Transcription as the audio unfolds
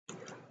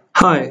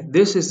Hi,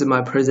 this is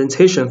my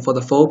presentation for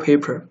the full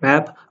paper,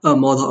 Map, a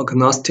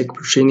Model-agnostic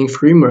Pretraining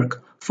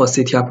Framework for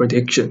CTR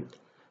Prediction.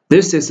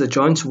 This is a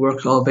joint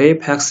work of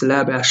Apex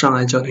Lab at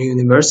Shanghai Jiao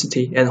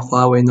University and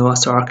Huawei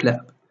Noah's Ark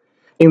Lab.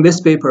 In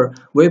this paper,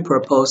 we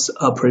propose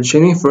a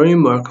pretraining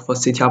framework for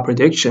CTR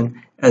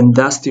prediction and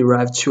thus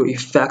derive two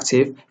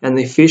effective and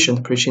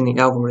efficient pretraining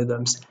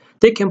algorithms.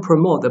 They can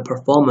promote the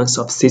performance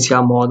of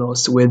CTR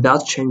models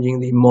without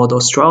changing the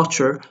model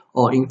structure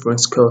or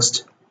inference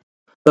cost.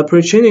 The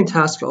pretraining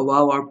task of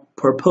our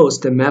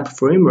proposed map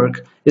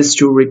framework is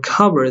to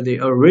recover the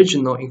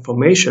original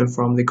information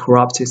from the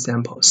corrupted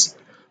samples.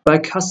 By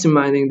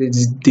customizing the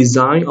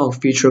design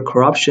of feature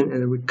corruption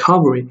and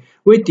recovery,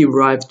 we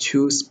derive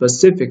two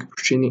specific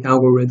pretraining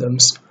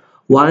algorithms.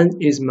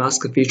 One is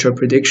mask feature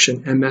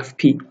prediction,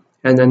 MFP,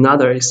 and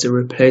another is the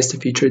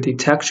replaced feature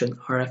detection,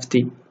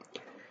 RFD.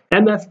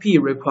 MFP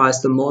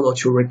requires the model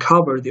to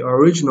recover the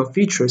original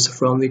features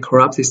from the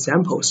corrupted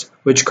samples,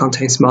 which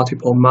contains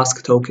multiple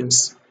mask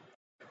tokens.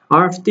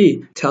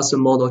 RFD tells the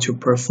model to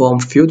perform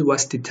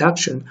field-wise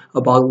detection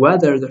about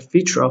whether the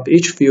feature of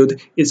each field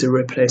is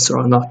replaced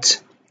or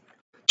not.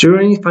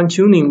 During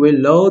fine-tuning, we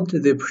load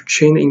the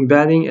chain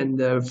embedding and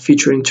the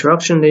feature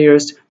interaction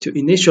layers to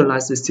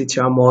initialize the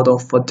CTR model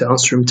for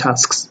downstream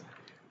tasks.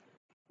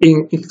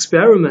 In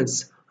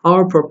experiments,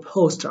 our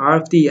proposed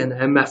RFD and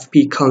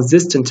MFP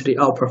consistently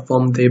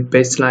outperform the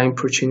baseline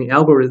pretraining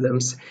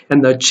algorithms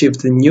and achieve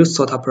the new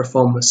SOTA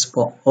performance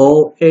for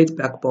all 8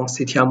 backbone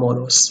CTR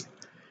models.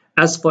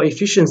 As for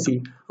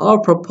efficiency,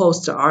 our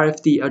proposed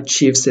RFD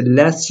achieves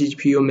less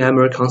GPU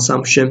memory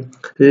consumption,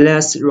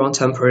 less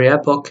runtime per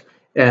epoch,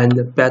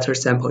 and better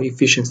sample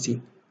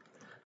efficiency.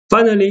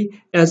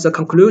 Finally, as a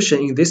conclusion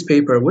in this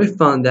paper, we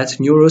found that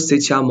neural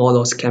CTR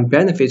models can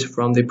benefit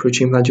from the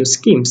pretraining value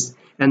schemes,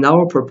 and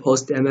our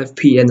proposed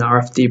MFP and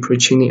RFD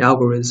pretraining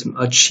algorithm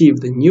achieve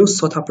the new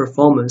SOTA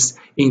performance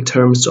in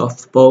terms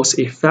of both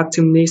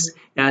effectiveness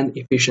and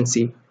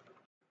efficiency.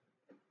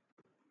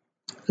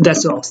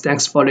 That's all.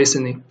 Thanks for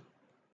listening.